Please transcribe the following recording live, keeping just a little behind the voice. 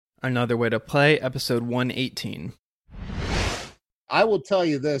Another Way to Play, episode 118. I will tell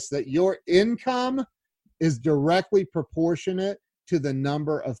you this, that your income is directly proportionate to the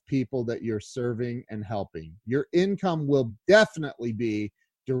number of people that you're serving and helping. Your income will definitely be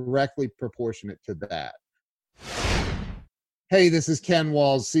directly proportionate to that. Hey, this is Ken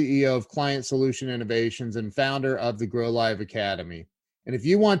Walls, CEO of Client Solution Innovations and founder of the Grow Live Academy. And if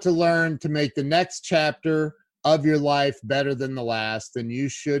you want to learn to make the next chapter of your life better than the last, then you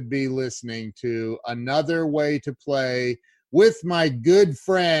should be listening to Another Way to Play with my good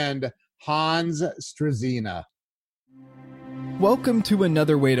friend, Hans Strzeżina. Welcome to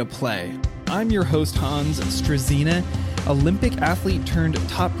Another Way to Play. I'm your host, Hans Strzeżina, Olympic athlete turned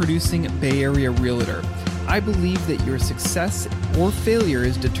top producing Bay Area realtor. I believe that your success or failure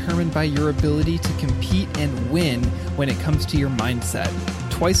is determined by your ability to compete and win when it comes to your mindset.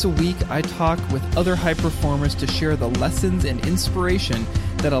 Twice a week, I talk with other high performers to share the lessons and inspiration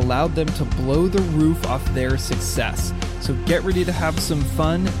that allowed them to blow the roof off their success. So get ready to have some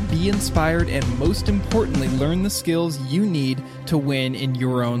fun, be inspired, and most importantly, learn the skills you need to win in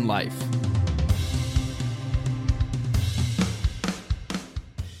your own life.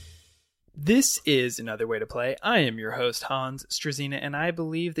 This is Another Way to Play. I am your host, Hans Strzeżina, and I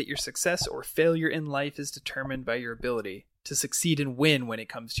believe that your success or failure in life is determined by your ability to succeed and win when it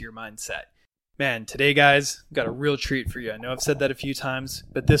comes to your mindset. Man, today, guys, got a real treat for you. I know I've said that a few times,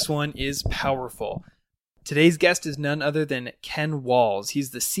 but this one is powerful. Today's guest is none other than Ken Walls. He's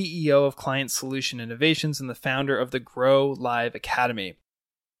the CEO of Client Solution Innovations and the founder of the Grow Live Academy.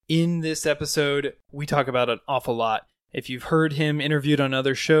 In this episode, we talk about an awful lot. If you've heard him interviewed on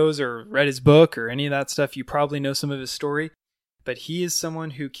other shows or read his book or any of that stuff, you probably know some of his story. But he is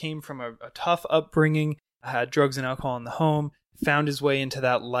someone who came from a tough upbringing, had drugs and alcohol in the home, found his way into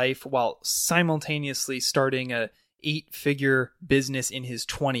that life while simultaneously starting a 8-figure business in his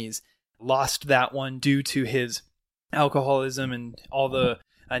 20s. Lost that one due to his alcoholism and all the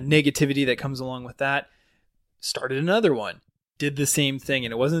negativity that comes along with that. Started another one. Did the same thing.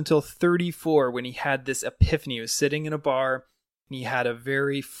 And it wasn't until 34 when he had this epiphany. He was sitting in a bar and he had a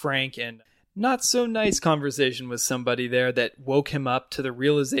very frank and not so nice conversation with somebody there that woke him up to the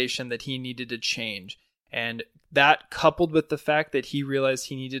realization that he needed to change. And that, coupled with the fact that he realized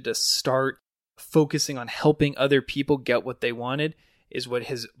he needed to start focusing on helping other people get what they wanted, is what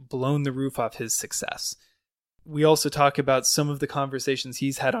has blown the roof off his success. We also talk about some of the conversations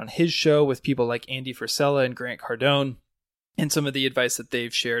he's had on his show with people like Andy Frisella and Grant Cardone, and some of the advice that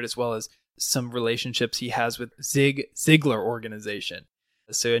they've shared, as well as some relationships he has with Zig Ziglar organization.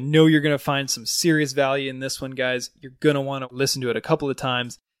 So I know you're going to find some serious value in this one, guys. You're going to want to listen to it a couple of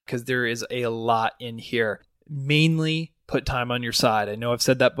times because there is a lot in here. Mainly put time on your side. I know I've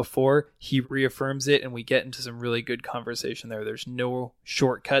said that before. He reaffirms it, and we get into some really good conversation there. There's no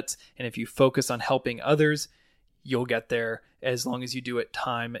shortcuts, and if you focus on helping others, you'll get there as long as you do it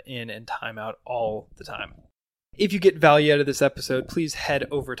time in and time out all the time. If you get value out of this episode, please head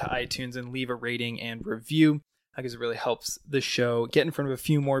over to iTunes and leave a rating and review, because it really helps the show get in front of a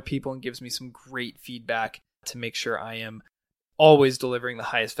few more people and gives me some great feedback to make sure I am always delivering the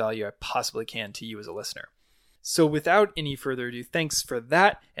highest value I possibly can to you as a listener. So without any further ado, thanks for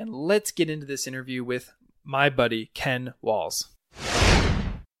that, and let's get into this interview with my buddy, Ken Walls.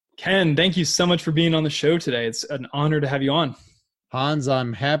 Ken, thank you so much for being on the show today. It's an honor to have you on. Hans,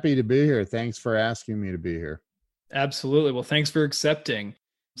 I'm happy to be here. Thanks for asking me to be here. Absolutely. Well, thanks for accepting.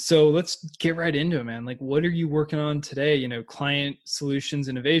 So let's get right into it, man. Like, what are you working on today? You know, Client Solutions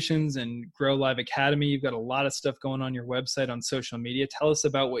Innovations and Grow Live Academy. You've got a lot of stuff going on your website, on social media. Tell us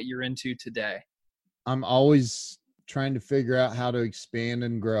about what you're into today. I'm always trying to figure out how to expand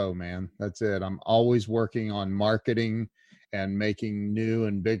and grow, man. That's it. I'm always working on marketing and making new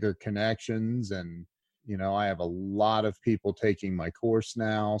and bigger connections. And, you know, I have a lot of people taking my course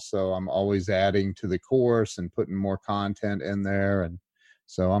now. So I'm always adding to the course and putting more content in there. And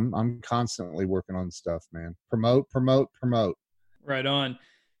so I'm constantly working on stuff, man. Promote. Right on.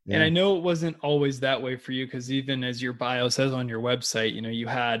 Yeah. And I know it wasn't always that way for you, because even as your bio says on your website, you know, you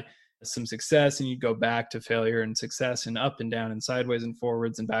had some success and you go back to failure and success and up and down and sideways and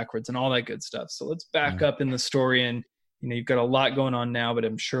forwards and backwards and all that good stuff. So let's back up in the story. And, you know, you've got a lot going on now, but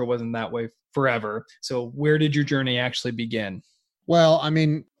I'm sure it wasn't that way forever. So where did your journey actually begin? Well, I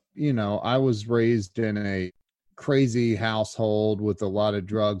mean, you know, I was raised in a crazy household with a lot of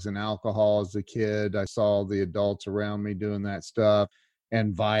drugs and alcohol as a kid. I saw the adults around me doing that stuff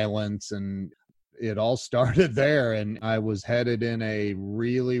and violence, and it all started there. And I was headed in a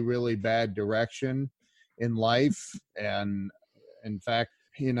really, really bad direction in life. And in fact,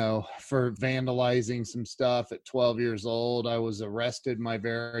 for vandalizing some stuff at 12 years old. I was arrested my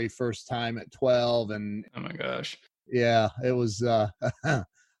very first time at 12. And Oh my gosh. yeah, it was,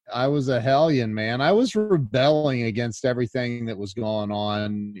 I was a hellion, man. I was rebelling against everything that was going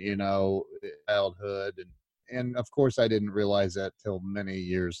on, childhood. And of course I didn't realize that till many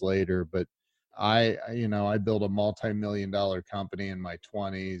years later, but I built a multi-million dollar company in my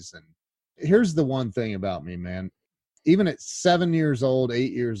 20s. And here's the one thing about me, man. Even at 7 years old,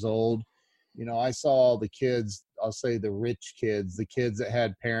 8 years old, I saw all the kids, I'll say the rich kids, the kids that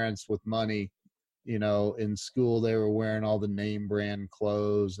had parents with money, in school. They were wearing all the name brand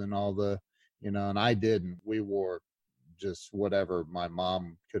clothes and all the, and I didn't. We wore just whatever my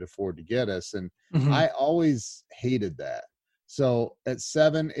mom could afford to get us. And Mhm. I always hated that. So at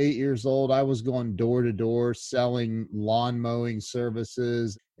 7, 8 years old, I was going door to door selling lawn mowing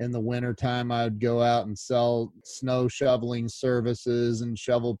services. In the wintertime, I would go out and sell snow shoveling services and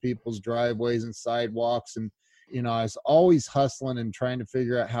shovel people's driveways and sidewalks. And, I was always hustling and trying to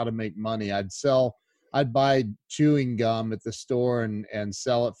figure out how to make money. I'd buy chewing gum at the store and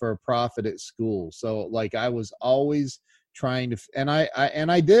sell it for a profit at school. So like I was always trying to, and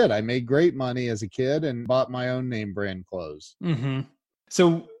I did. I made great money as a kid and bought my own name brand clothes. Mm-hmm.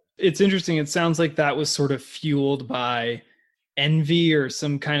 So it's interesting. It sounds like that was sort of fueled by envy or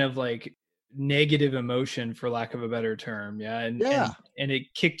some kind of like negative emotion, for lack of a better term. Yeah. And, Yeah. and it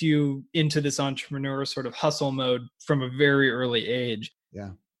kicked you into this entrepreneur sort of hustle mode from a very early age. Yeah.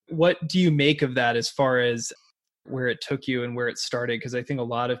 What do you make of that as far as where it took you and where it started? Because I think a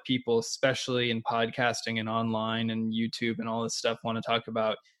lot of people, especially in podcasting and online and YouTube and all this stuff, want to talk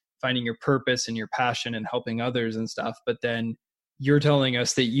about finding your purpose and your passion and helping others and stuff. But then you're telling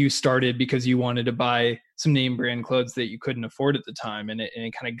us that you started because you wanted to buy some name brand clothes that you couldn't afford at the time. And it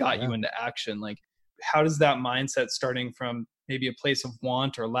kind of got you into action. Like, how does that mindset, starting from maybe a place of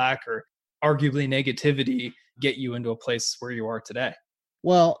want or lack or arguably negativity, get you into a place where you are today?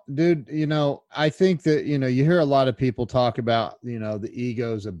 Well, dude, I think that, you hear a lot of people talk about, the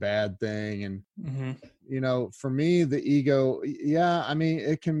ego is a bad thing. And, Mm-hmm. For me, the ego, yeah, I mean,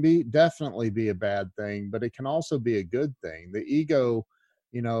 it can definitely be a bad thing, but it can also be a good thing. The ego,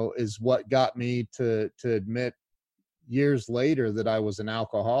 is what got me to admit years later that I was an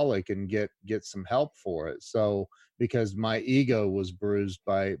alcoholic and get some help for it. So, because my ego was bruised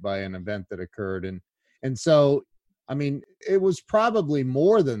by an event that occurred. And so, I mean, it was probably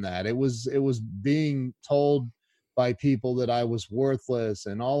more than that. It was being told by people that I was worthless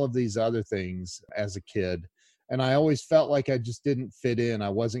and all of these other things as a kid. And I always felt like I just didn't fit in. I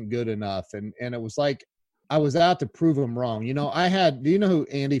wasn't good enough. And it was like I was out to prove them wrong. Do you know who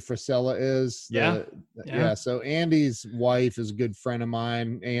Andy Frisella is? Yeah. Yeah. So Andy's wife is a good friend of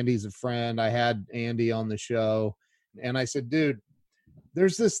mine. Andy's a friend. I had Andy on the show and I said, dude,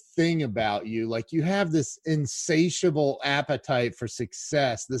 there's this thing about you. Like you have this insatiable appetite for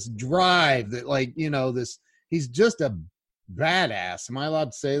success, this drive that he's just a badass. Am I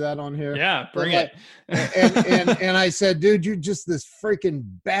allowed to say that on here? Yeah, bring it. and I said, dude, you're just this freaking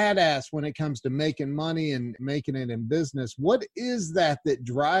badass when it comes to making money and making it in business. What is that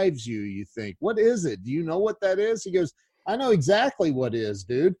drives you, you think? What is it? Do you know what that is? He goes, I know exactly what it is,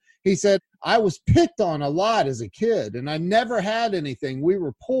 dude. He said, I was picked on a lot as a kid and I never had anything. We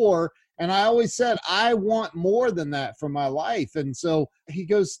were poor. And I always said, I want more than that for my life. And so he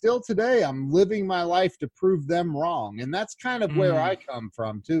goes, still today, I'm living my life to prove them wrong. And that's kind of where I come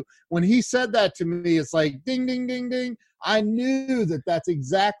from too. When he said that to me, it's like, ding, ding, ding, ding. I knew that that's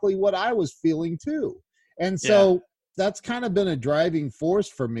exactly what I was feeling too. And so that's kind of been a driving force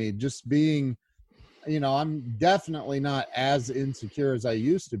for me, just being, I'm definitely not as insecure as I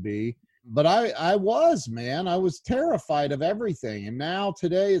used to be. But I was, man, I was terrified of everything. And now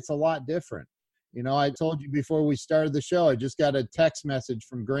today it's a lot different. I told you before we started the show, I just got a text message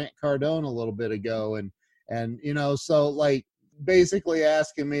from Grant Cardone a little bit ago. And so like basically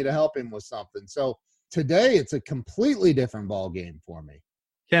asking me to help him with something. So today it's a completely different ball game for me.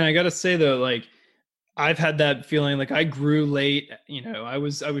 Ken, I got to say though, like I've had that feeling. Like I grew late, I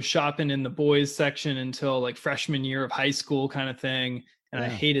was shopping in the boys section until like freshman year of high school kind of thing. And I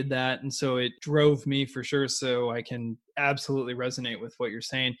hated that. And so it drove me for sure. So I can absolutely resonate with what you're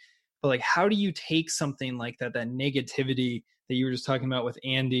saying. But like, how do you take something like that negativity that you were just talking about with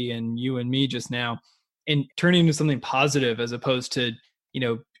Andy and you and me just now, and turn it into something positive as opposed to,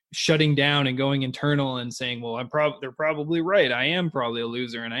 shutting down and going internal and saying, well, they're probably right. I am probably a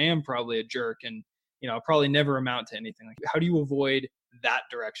loser and I am probably a jerk. And, I'll probably never amount to anything. Like, how do you avoid that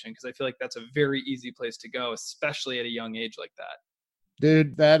direction? Because I feel like that's a very easy place to go, especially at a young age like that.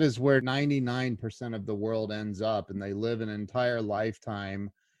 Dude, that is where 99% of the world ends up, and they live an entire lifetime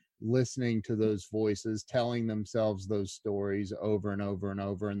listening to those voices, telling themselves those stories over and over and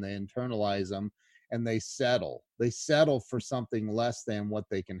over, and they internalize them and they settle. They settle for something less than what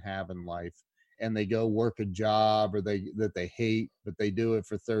they can have in life. And they go work a job or that they hate, but they do it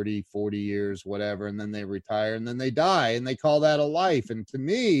for 30, 40 years, whatever. And then they retire and then they die and they call that a life. And to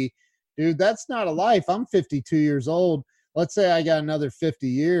me, dude, that's not a life. I'm 52 years old. Let's say I got another 50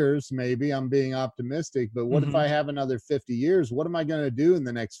 years, maybe. I'm being optimistic, but what if I have another 50 years? What am I going to do in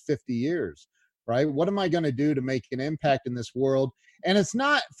the next 50 years? Right? What am I going to do to make an impact in this world? And it's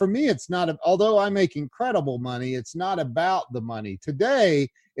not, for me, it's not, although I make incredible money, it's not about the money. Today,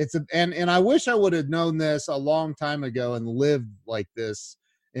 and I wish I would have known this a long time ago and lived like this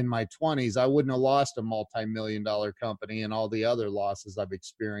in my 20s. I wouldn't have lost a multi-million-dollar company and all the other losses I've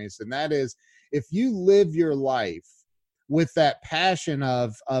experienced. And that is, if you live your life with that passion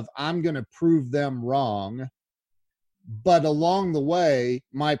of I'm going to prove them wrong, but along the way,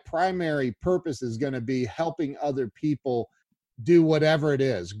 my primary purpose is going to be helping other people do whatever it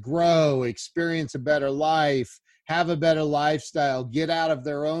is, grow, experience a better life, have a better lifestyle, get out of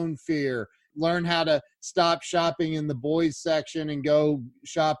their own fear, learn how to stop shopping in the boys section and go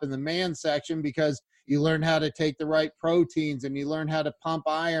shop in the man section, because you learn how to take the right proteins and you learn how to pump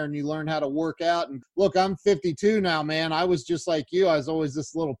iron, you learn how to work out. And look, I'm 52 now, man. I was just like you. I was always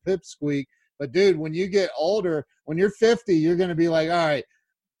this little pipsqueak. But dude, when you get older, when you're 50, you're going to be like, all right,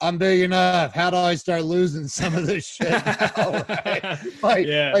 I'm big enough. How do I start losing some of this shit now,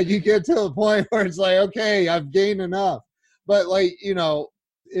 right? Like you get to a point where it's like, okay, I've gained enough. But like,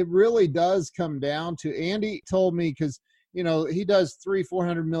 it really does come down to, Andy told me, because, he does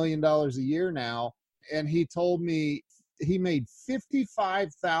 $300-400 million a year now. And he told me he made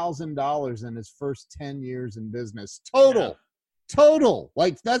 $55,000 in his first 10 years in business. Total.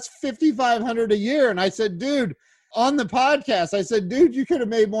 Like that's $5,500 a year. And I said, dude, on the podcast, I said, dude, you could have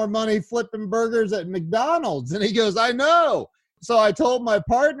made more money flipping burgers at McDonald's. And he goes, I know. So I told my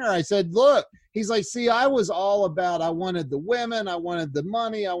partner, I said, look, he's like, see, I was all about, I wanted the women, I wanted the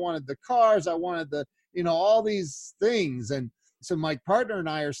money, I wanted the cars, I wanted the, all these things. And so my partner and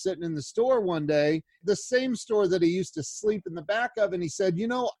I are sitting in the store one day, the same store that he used to sleep in the back of. And he said,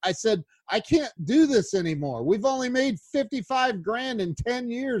 I said, I can't do this anymore. We've only made 55 grand in 10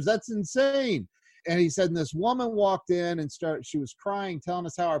 years. That's insane. And he said, and this woman walked in and she was crying, telling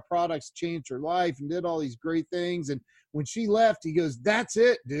us how our products changed her life and did all these great things. And when she left, he goes, that's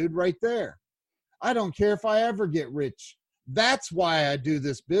it, dude, right there. I don't care if I ever get rich. That's why I do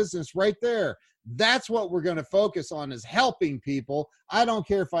this business right there. That's what we're going to focus on, is helping people. I don't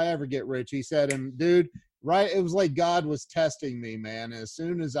care if I ever get rich. He said, and dude, right. It was like God was testing me, man. And as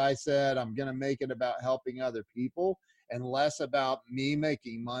soon as I said, I'm going to make it about helping other people and less about me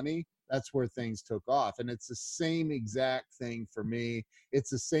making money, that's where things took off. And it's the same exact thing for me. It's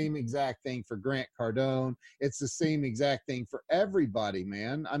the same exact thing for Grant Cardone. It's the same exact thing for everybody,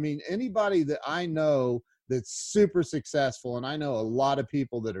 man. I mean, anybody that I know that's super successful, and I know a lot of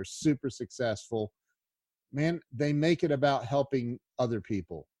people that are super successful, man, they make it about helping other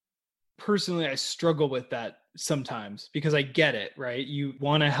people. Personally, I struggle with that sometimes because I get it, right? You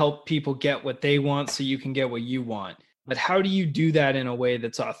want to help people get what they want so you can get what you want. But how do you do that in a way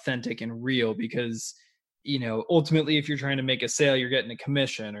that's authentic and real? Because, ultimately, if you're trying to make a sale, you're getting a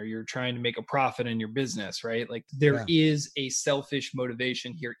commission, or you're trying to make a profit in your business, right? Like there is a selfish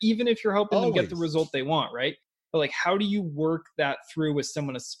motivation here, even if you're helping them get the result they want, right? But like, how do you work that through with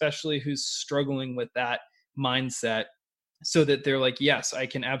someone, especially who's struggling with that mindset, so that they're like, yes, I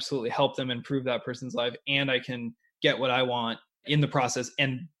can absolutely help them improve that person's life, and I can get what I want in the process.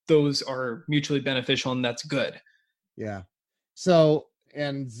 And those are mutually beneficial, and that's good. Yeah. So,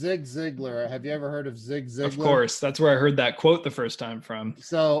 and Zig Ziglar, have you ever heard of Zig Ziglar? Of course. That's where I heard that quote the first time from.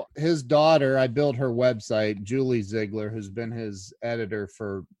 So his daughter, I built her website, Julie Ziglar, who's been his editor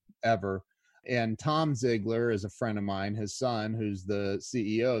forever. And Tom Ziglar is a friend of mine, his son, who's the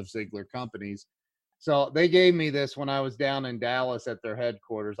CEO of Ziglar Companies. So they gave me this when I was down in Dallas at their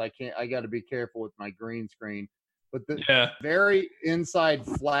headquarters. I got to be careful with my green screen. But the very inside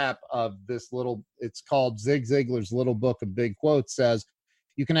flap of this little, it's called Zig Ziglar's Little Book of Big Quotes, says,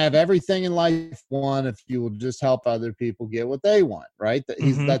 you can have everything in life one if you will just help other people get what they want, right?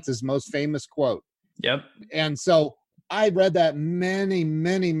 That's his most famous quote. Yep. And so I read that many,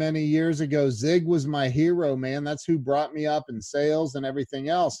 many, many years ago. Zig was my hero, man. That's who brought me up in sales and everything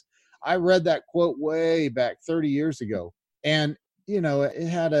else. I read that quote way back 30 years ago. And, it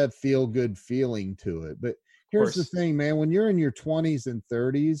had a feel-good feeling to it. But here's the thing, man, when you're in your 20s and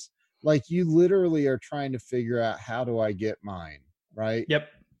 30s, like you literally are trying to figure out, how do I get mine? Right? Yep.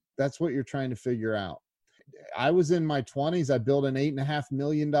 That's what you're trying to figure out. I was in my 20s. I built an $8.5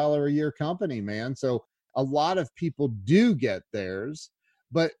 million a year company, man. So a lot of people do get theirs,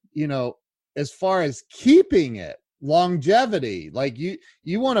 but as far as keeping it, longevity, like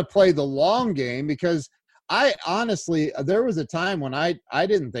you want to play the long game, because I honestly, there was a time when I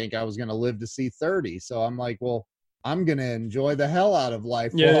didn't think I was going to live to see 30. So I'm like, well, I'm going to enjoy the hell out of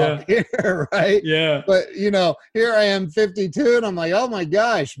life while I'm here, right? Yeah. But, here I am 52 and I'm like, oh my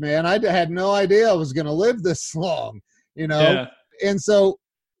gosh, man, I had no idea I was going to live this long, Yeah. And so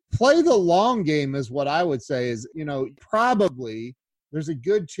play the long game is what I would say is, probably there's a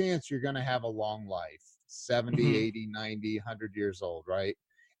good chance you're going to have a long life, 70, 80, 90, 100 years old, right?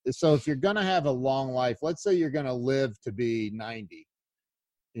 So if you're going to have a long life, let's say you're going to live to be 90,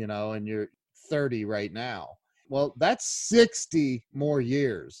 and you're 30 right now. Well, that's 60 more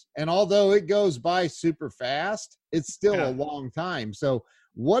years. And although it goes by super fast, it's still a long time. So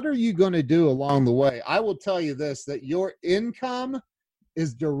what are you going to do along the way? I will tell you this, that your income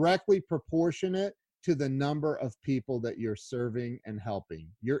is directly proportionate to the number of people that you're serving and helping.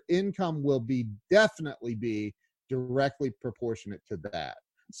 Your income will definitely be directly proportionate to that.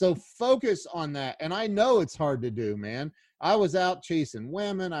 So focus on that. And I know it's hard to do, man. I was out chasing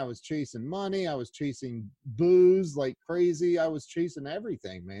women. I was chasing money. I was chasing booze like crazy. I was chasing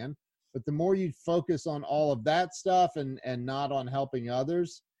everything, man. But the more you focus on all of that stuff and not on helping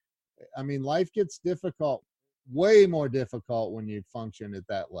others, I mean, life gets difficult, way more difficult when you function at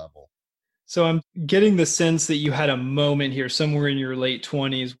that level. So I'm getting the sense that you had a moment here somewhere in your late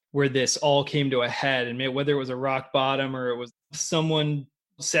 20s where this all came to a head, and whether it was a rock bottom or it was someone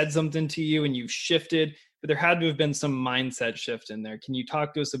said something to you and you shifted, but there had to have been some mindset shift in there. Can you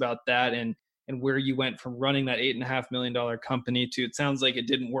talk to us about that and where you went from running that $8.5 million company to, it sounds like it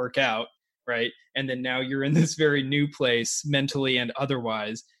didn't work out, right? And then now you're in this very new place mentally and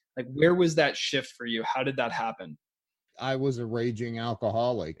otherwise. Like, where was that shift for you? How did that happen? I was a raging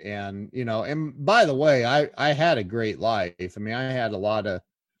alcoholic, and and by the way, I had a great life. I mean, I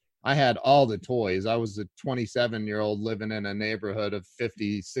had all the toys. I was a 27-year-old living in a neighborhood of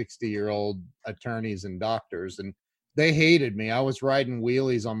 50, 60-year-old attorneys and doctors, and they hated me. I was riding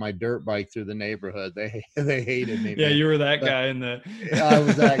wheelies on my dirt bike through the neighborhood. They hated me. Yeah, man. you were that guy in the I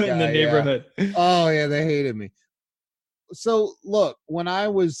was that guy in the neighborhood. Yeah. Oh yeah, they hated me. So look, when I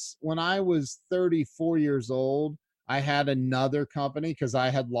was 34 years old, I had another company because I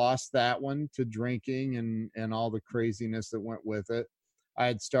had lost that one to drinking and all the craziness that went with it. I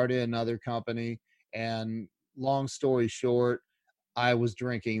had started another company, and long story short, I was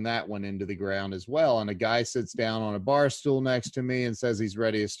drinking that one into the ground as well. And a guy sits down on a bar stool next to me and says he's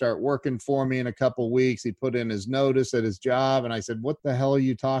ready to start working for me in a couple of weeks. He put in his notice at his job. And I said, what the hell are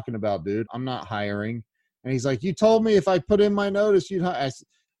you talking about, dude? I'm not hiring. And he's like, you told me if I put in my notice, you'd hire.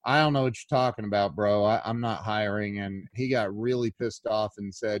 I don't know what you're talking about, bro. I'm not hiring. And he got really pissed off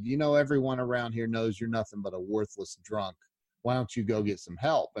and said, everyone around here knows you're nothing but a worthless drunk. Why don't you go get some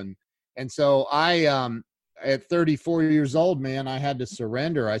help? And so at 34 years old, man, I had to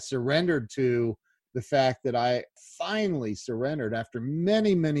surrender. I surrendered to the fact that I finally surrendered after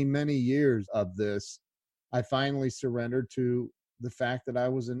many, many, many years of this. I finally surrendered to the fact that I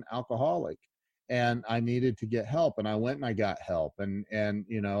was an alcoholic and I needed to get help. And I went and I got help. And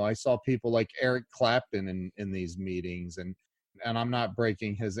I saw people like Eric Clapton in these meetings, and I'm not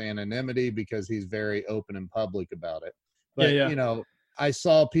breaking his anonymity because he's very open and public about it. But, I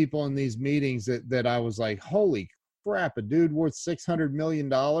saw people in these meetings that I was like, holy crap, a dude worth $600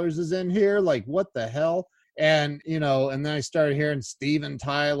 million is in here. Like, what the hell? And, and then I started hearing Steven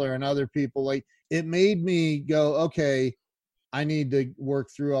Tyler and other people. Like, it made me go, okay, I need to work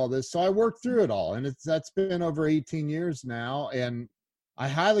through all this. So I worked through it all. And that's been over 18 years now. And I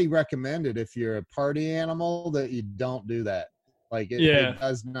highly recommend it if you're a party animal that you don't do that. Like, it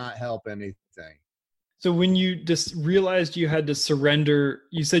does not help anything. So when you just realized you had to surrender,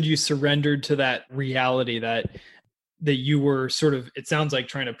 you said you surrendered to that reality that you were sort of, it sounds like,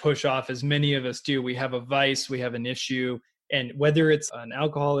 trying to push off, as many of us do. We have a vice, we have an issue, and whether it's an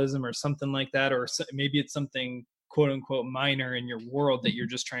alcoholism or something like that, or maybe it's something quote unquote minor in your world that you're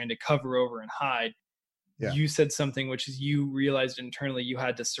just trying to cover over and hide. Yeah. You said something, which is you realized internally you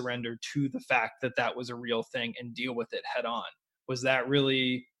had to surrender to the fact that was a real thing and deal with it head on. Was that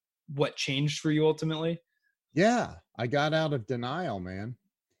really what changed for you ultimately? Yeah, I got out of denial, man.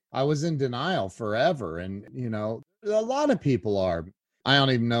 I was in denial forever. And, a lot of people are. I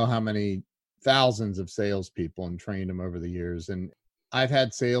don't even know how many thousands of salespeople and trained them over the years. And I've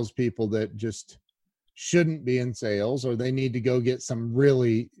had salespeople that just shouldn't be in sales, or they need to go get some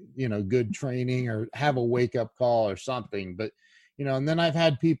really, good training or have a wake up call or something. But, and then I've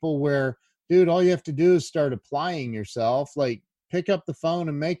had people where dude, all you have to do is start applying yourself. Like, pick up the phone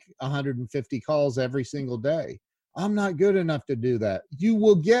and make 150 calls every single day. I'm not good enough to do that. You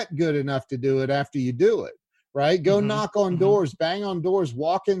will get good enough to do it after you do it, right? Go knock on doors, bang on doors,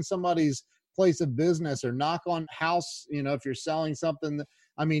 walk in somebody's place of business or knock on house, if you're selling something.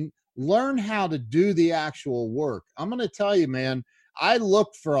 I mean, learn how to do the actual work. I'm going to tell you, man, I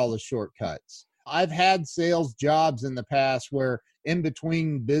looked for all the shortcuts. I've had sales jobs in the past where in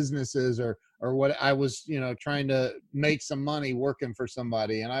between businesses or what I was, trying to make some money working for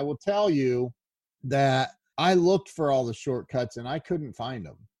somebody. And I will tell you that I looked for all the shortcuts and I couldn't find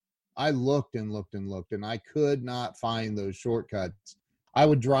them. I looked and looked and looked and I could not find those shortcuts. I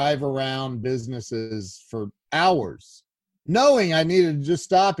would drive around businesses for hours knowing I needed to just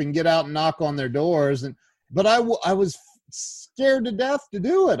stop and get out and knock on their doors. But I was scared to death to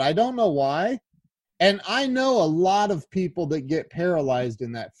do it. I don't know why. And I know a lot of people that get paralyzed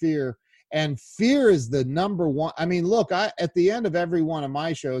in that fear. And fear is the number one. I mean, look, at the end of every one of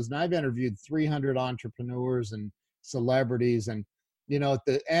my shows, and I've interviewed 300 entrepreneurs and celebrities. And, at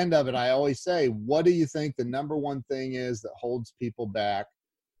the end of it, I always say, what do you think the number one thing is that holds people back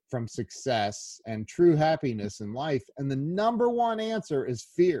from success and true happiness in life? And the number one answer is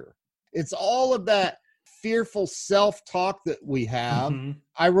fear. It's all of that fearful self-talk that we have.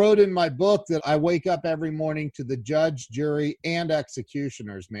 I wrote in my book that I wake up every morning to the judge, jury, and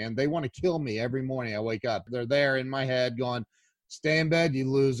executioners, man. They want to kill me every morning I wake up. They're there in my head going, stay in bed, you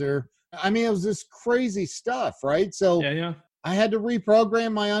loser. I mean, it was this crazy stuff, right? So yeah. I had to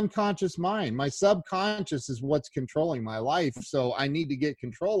reprogram my unconscious mind. My subconscious is what's controlling my life. So I need to get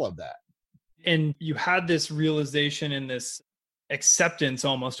control of that. And you had this realization and this acceptance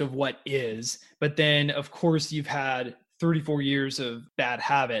almost of what is, but then of course you've had 34 years of bad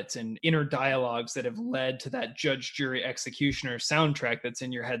habits and inner dialogues that have led to that judge, jury, executioner soundtrack that's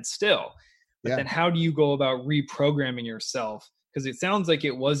in your head still. But then how do you go about reprogramming yourself? Because it sounds like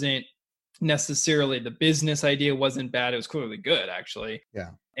it wasn't necessarily the business idea wasn't bad. It was clearly good, actually. Yeah.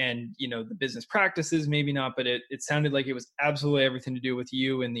 And, the business practices, maybe not, but it sounded like it was absolutely everything to do with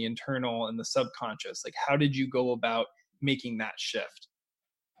you and the internal and the subconscious. Like, how did you go about making that shift?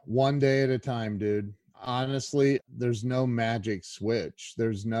 One day at a time, dude. Honestly, there's no magic switch.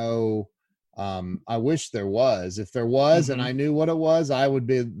 There's no, I wish there was. If there was and I knew what it was, I would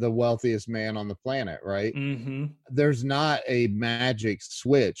be the wealthiest man on the planet, right? There's not a magic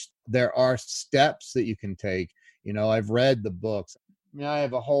switch. There are steps that you can take. I've read the books. I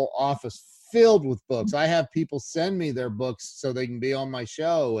have a whole office filled with books. I have people send me their books so they can be on my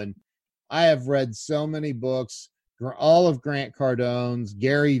show. And I have read so many books. All of Grant Cardone's,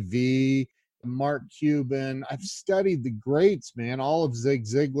 Gary Vee, Mark Cuban. I've studied the greats, man, all of Zig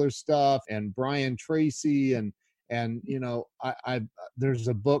Ziglar stuff and Brian Tracy. And there's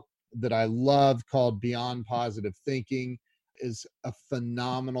a book that I love called Beyond Positive Thinking, is a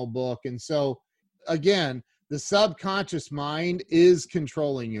phenomenal book. And so again, the subconscious mind is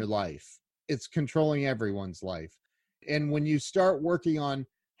controlling your life. It's controlling everyone's life. And when you start working on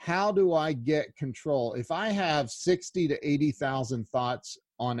how do I get control? If I have 60 to 80,000 thoughts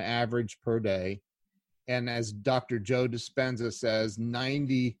on average per day, and as Dr. Joe Dispenza says,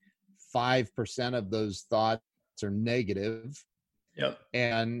 95% of those thoughts are negative,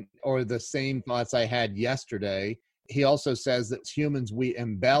 or the same thoughts I had yesterday. He also says that humans, we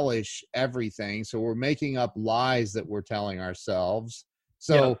embellish everything. So we're making up lies that we're telling ourselves.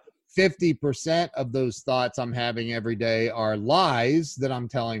 So 50% of those thoughts I'm having every day are lies that I'm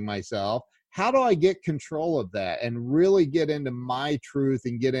telling myself. How do I get control of that and really get into my truth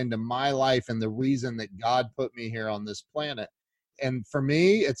and get into my life and the reason that God put me here on this planet? And for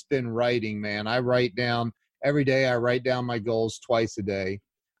me, it's been writing, man. I write down every day. I write down my goals twice a day.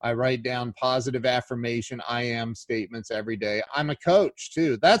 I write down positive affirmation, I am statements every day. I'm a coach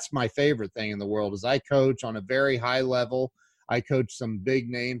too. That's my favorite thing in the world is I coach on a very high level. I coach some big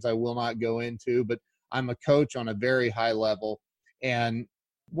names I will not go into, but I'm a coach on a very high level. And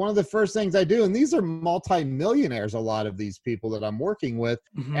one of the first things I do, and these are multimillionaires, a lot of these people that I'm working with,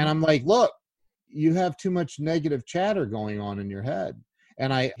 and I'm like, look, you have too much negative chatter going on in your head.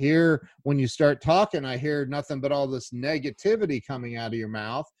 And I hear when you start talking, I hear nothing but all this negativity coming out of your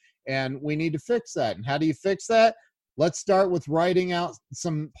mouth. And we need to fix that. And how do you fix that? Let's start with writing out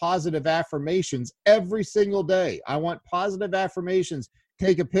some positive affirmations every single day. I want positive affirmations.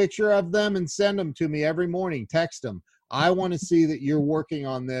 Take a picture of them and send them to me every morning. Text them. I want to see that you're working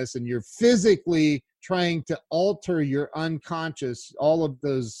on this and you're physically trying to alter your unconscious, all of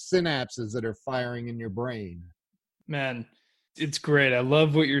those synapses that are firing in your brain. Man, it's great. I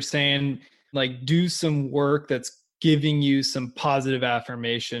love what you're saying. Like, do some work that's giving you some positive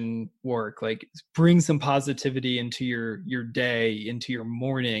affirmation work, like bring some positivity into your day, into your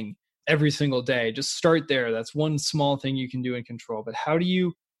morning every single day. Just start there. That's one small thing you can do and control. But how do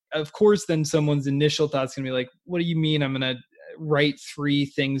you, of course, then someone's initial thought's going to be like, what do you mean I'm going to write 3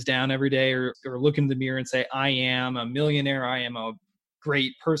 things down every day, or look in the mirror and say, I am a millionaire, I am a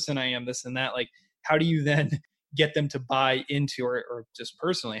great person, I am this and that. Like, how do you then get them to buy into, or just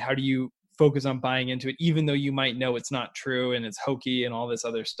personally, how do you focus on buying into it, even though you might know it's not true and it's hokey and all this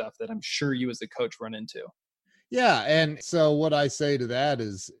other stuff that I'm sure you as a coach run into? Yeah. And so what I say to that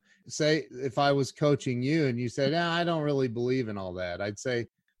is, say, if I was coaching you and you said, I don't really believe in all that, I'd say,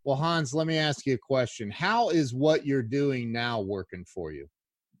 well, Hans, let me ask you a question. How is what you're doing now working for you?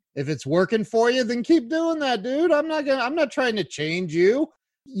 If it's working for you, then keep doing that, dude. I'm not trying to change you.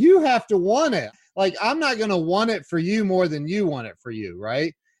 You have to want it. Like, I'm not going to want it for you more than you want it for you.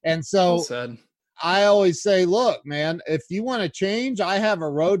 Right. And so Well said. I always say, look, man, if you want to change, I have a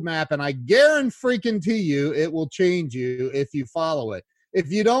roadmap, and I guarantee you it will change you if you follow it.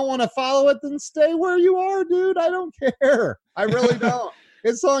 If you don't want to follow it, then stay where you are, dude. I don't care. I really don't.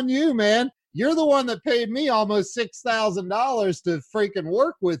 It's on you, man. You're the one that paid me almost $6,000 to freaking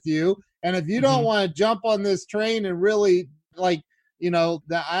work with you. And if you don't want to jump on this train and really, like,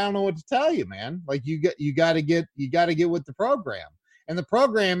 that, I don't know what to tell you, man. Like, you got to get with the program. And the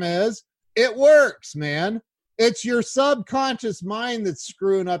program is, it works, man. It's your subconscious mind that's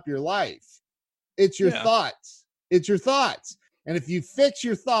screwing up your life. It's your thoughts. It's your thoughts. And if you fix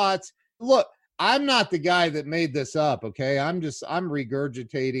your thoughts, look, I'm not the guy that made this up, okay? I'm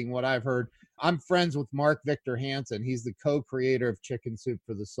regurgitating what I've heard. I'm friends with Mark Victor Hansen. He's the co-creator of Chicken Soup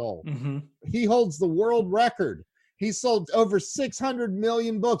for the Soul. He holds the world record. He sold over 600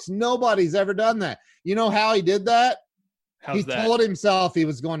 million books. Nobody's ever done that. You know how he did that? He told himself he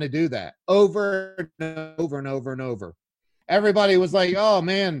was going to do that over and over and over and over. Everybody was like, oh,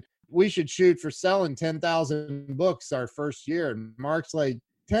 man, we should shoot for selling 10,000 books our first year. And Mark's like,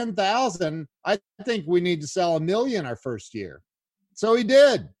 10,000? I think we need to sell 1 million our first year. So he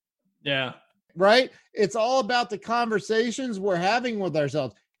did. Yeah. Right? It's all about the conversations we're having with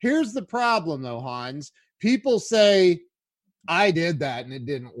ourselves. Here's the problem, though, Hans. People say, I did that and it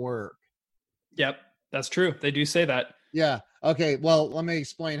didn't work. Yep, that's true. They do say that. Yeah. Okay. Well, let me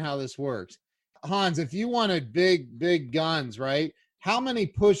explain how this works. Hans, if you wanted big guns, right? How many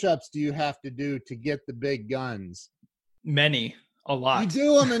push-ups do you have to do to get the big guns? Many. A lot. You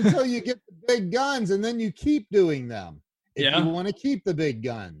do them until you get the big guns, and then you keep doing them if you want to keep the big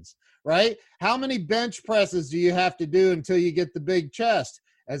guns, right? How many bench presses do you have to do until you get the big chest?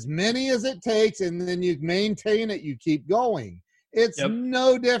 As many as it takes, and then you maintain it, you keep going. It's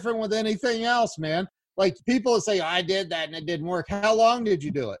no different with anything else, man. Like, people say, I did that and it didn't work. How long did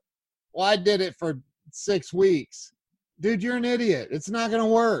you do it? Well, I did it for 6 weeks. Dude, you're an idiot. It's not going to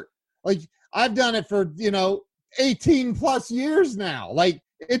work. Like, I've done it for, 18 plus years now. Like,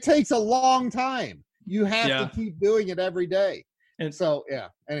 it takes a long time. You have to keep doing it every day. And so,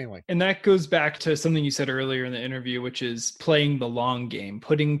 anyway. And that goes back to something you said earlier in the interview, which is playing the long game,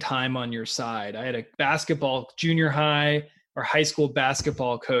 putting time on your side. I had a junior high or high school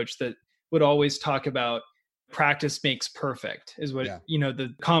basketball coach that would always talk about practice makes perfect, is what,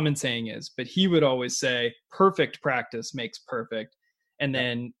 the common saying is. But he would always say perfect practice makes perfect. And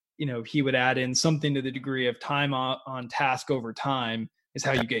then, he would add in something to the degree of time on task over time is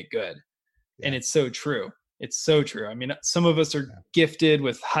how you get good. Yeah. And it's so true. It's so true. I mean, some of us are gifted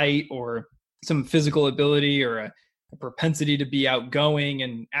with height or some physical ability or a propensity to be outgoing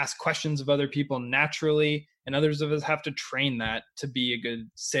and ask questions of other people naturally. And others of us have to train that to be a good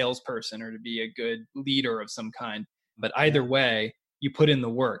salesperson or to be a good leader of some kind. But either way, you put in the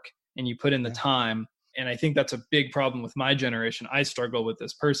work and you put in the time. And I think that's a big problem with my generation. I struggle with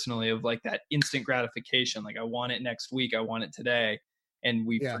this personally, of like that instant gratification. Like, I want it next week. I want it today. And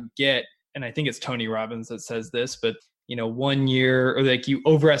we forget. And I think it's Tony Robbins that says this, but 1 year, or like, you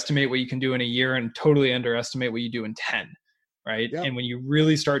overestimate what you can do in a year and totally underestimate what you do in 10. Right. Yep. And when you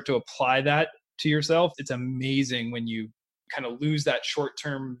really start to apply that to yourself, it's amazing when you kind of lose that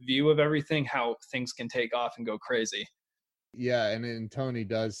short-term view of everything, how things can take off and go crazy. Yeah. And Tony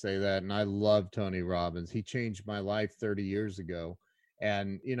does say that. And I love Tony Robbins. He changed my life 30 years ago.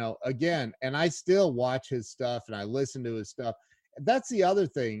 And, again, and I still watch his stuff and I listen to his stuff. That's the other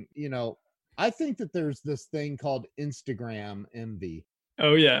thing, I think that there's this thing called Instagram envy.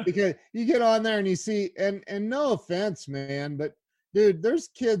 Oh yeah. Because you get on there and you see, and no offense, man, but dude, there's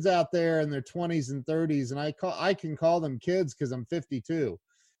kids out there in their 20s and 30s, and I can call them kids because I'm 52.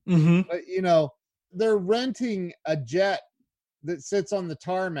 But they're renting a jet that sits on the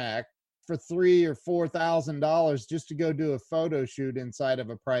tarmac for $3,000 or $4,000 just to go do a photo shoot inside of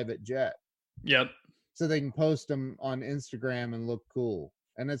a private jet. Yep. So they can post them on Instagram and look cool.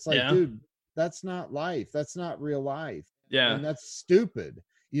 And it's like, Yeah. dude, that's not life. That's not real life. Yeah. And that's stupid.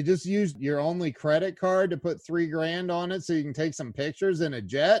 You just used your only credit card to put $3,000 on it so you can take some pictures in a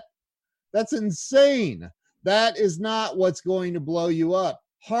jet. That's insane. That is not what's going to blow you up.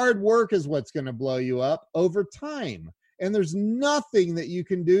 Hard work is what's going to blow you up over time. And there's nothing that you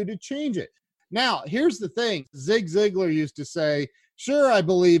can do to change it. Now, here's the thing. Zig Ziglar used to say, sure, I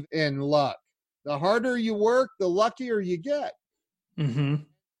believe in luck. The harder you work, the luckier you get. Mm-hmm.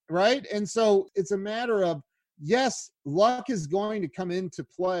 Right? And so it's a matter of, yes, luck is going to come into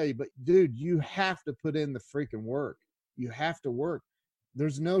play, but dude, you have to put in the freaking work. You have to work.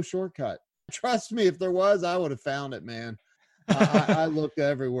 There's no shortcut. Trust me, if there was, I would have found it, man. I looked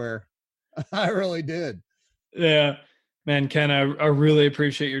everywhere. I really did. Yeah. Man, Ken, I really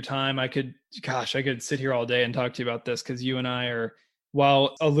appreciate your time. I could sit here all day and talk to you about this because you and I are,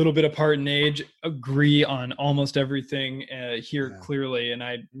 while a little bit apart in age, agree on almost everything here clearly. And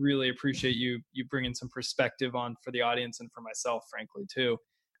I really appreciate you bringing some perspective on for the audience and for myself, frankly, too.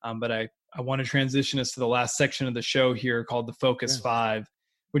 But I want to transition us to the last section of the show here called the Focus 5,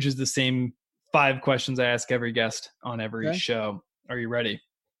 which is the same 5 questions I ask every guest on every show. Are you ready?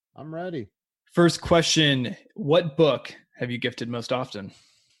 I'm ready. First question, what book have you gifted most often?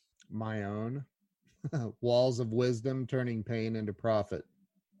 My own. Walls of Wisdom, Turning Pain into Profit.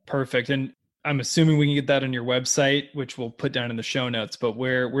 Perfect. And I'm assuming we can get that on your website, which we'll put down in the show notes, but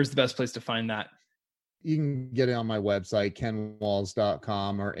where's the best place to find that? You can get it on my website,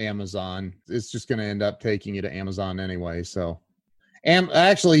 kenwalls.com or Amazon. It's just going to end up taking you to Amazon anyway. So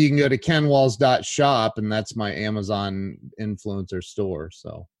actually you can go to kenwalls.shop and that's my Amazon influencer store.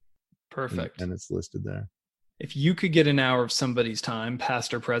 So perfect. And it's listed there. If you could get an hour of somebody's time,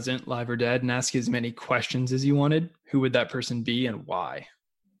 past or present, live or dead, and ask as many questions as you wanted, who would that person be and why?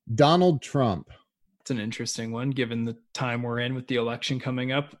 Donald Trump. It's an interesting one, given the time we're in with the election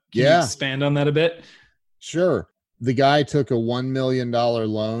coming up. Can you expand on that a bit? Sure. The guy took a $1 million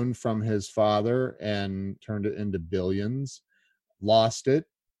loan from his father and turned it into billions, lost it,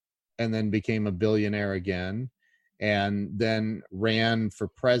 and then became a billionaire again, and then ran for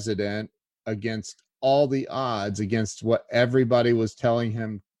president against all the odds, against what everybody was telling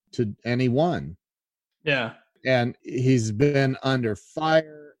him to, and he won. Yeah. And he's been under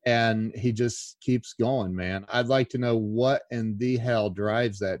fire and he just keeps going, man. I'd like to know what in the hell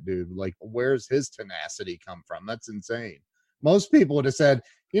drives that dude. Like, where's his tenacity come from? That's insane. Most people would have said,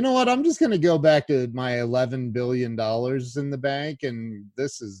 you know what, I'm just going to go back to my $11 billion in the bank, and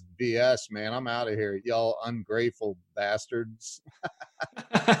this is BS, man. I'm out of here, y'all ungrateful bastards.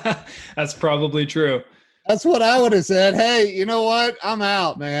 That's probably true. That's what I would have said. Hey, you know what? I'm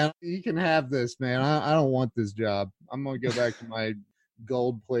out, man. You can have this, man. I don't want this job. I'm going to go back to my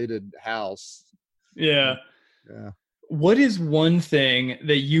gold-plated house. Yeah. Yeah. What is one thing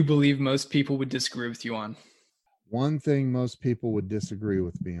that you believe most people would disagree with you on? One thing most people would disagree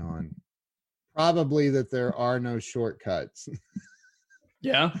with me on, probably that there are no shortcuts.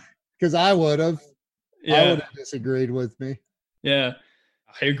 Yeah. Because I would have. Yeah. I would have disagreed with me. Yeah.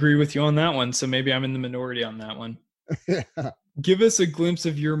 I agree with you on that one. So maybe I'm in the minority on that one. Yeah. Give us a glimpse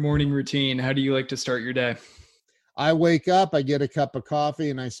of your morning routine. How do you like to start your day? I wake up, I get a cup of coffee,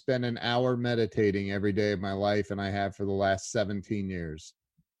 and I spend an hour meditating every day of my life, and I have for the last 17 years.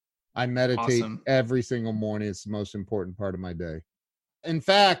 I meditate every single morning. It's the most important part of my day. In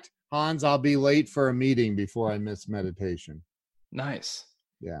fact, Hans, I'll be late for a meeting before I miss meditation. Nice.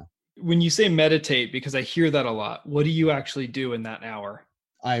 Yeah. When you say meditate, because I hear that a lot, what do you actually do in that hour?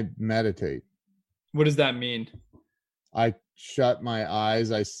 I meditate. What does that mean? I shut my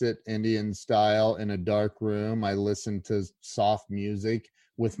eyes. I sit Indian style in a dark room. I listen to soft music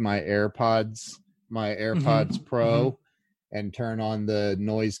with my AirPods Pro, and turn on the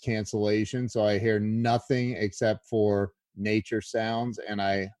noise cancellation. So I hear nothing except for nature sounds, and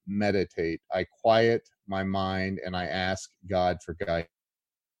I meditate. I quiet my mind and I ask God for guidance.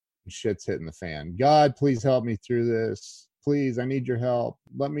 Shit's hitting the fan. God, please help me through this. Please, I need your help.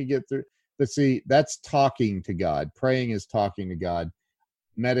 Let me get through. But see, that's talking to God. Praying is talking to God.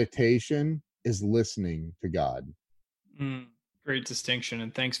 Meditation is listening to God. Great distinction.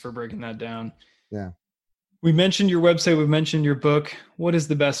 And thanks for breaking that down. Yeah. We mentioned your website. We mentioned your book. What is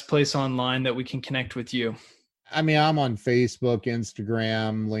the best place online that we can connect with you? I mean, I'm on Facebook,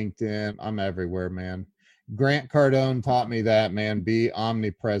 Instagram, LinkedIn. I'm everywhere, man. Grant Cardone taught me that, man. Be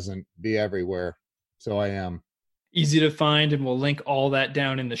omnipresent, be everywhere. So I am. Easy to find, and we'll link all that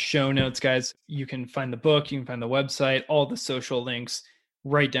down in the show notes, guys. You can find the book, you can find the website, all the social links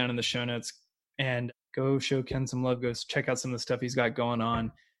right down in the show notes. And go show Ken some love. Go check out some of the stuff he's got going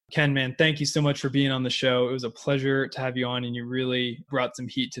on. Ken, man, thank you so much for being on the show. It was a pleasure to have you on, and you really brought some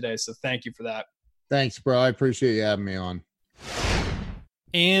heat today. So thank you for that. Thanks, bro. I appreciate you having me on.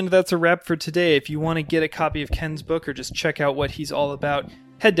 And that's a wrap for today. If you want to get a copy of Ken's book or just check out what he's all about,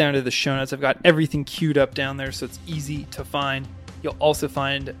 head down to the show notes. I've got everything queued up down there, so it's easy to find. You'll also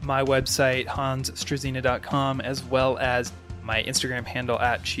find my website, hansstrazina.com, as well as my Instagram handle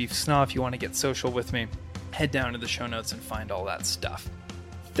 @ChiefSnaw if you want to get social with me. Head down to the show notes and find all that stuff.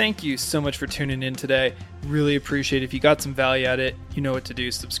 Thank you so much for tuning in today. Really appreciate it. If you got some value out of it, you know what to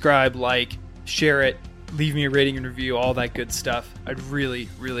do. Subscribe, like, share it, leave me a rating and review, all that good stuff. I'd really,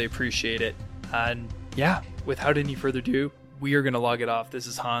 really appreciate it. And yeah, without any further ado, we are going to log it off. This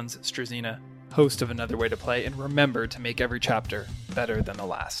is Hans Strazina, host of Another Way to Play, and remember to make every chapter better than the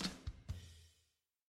last.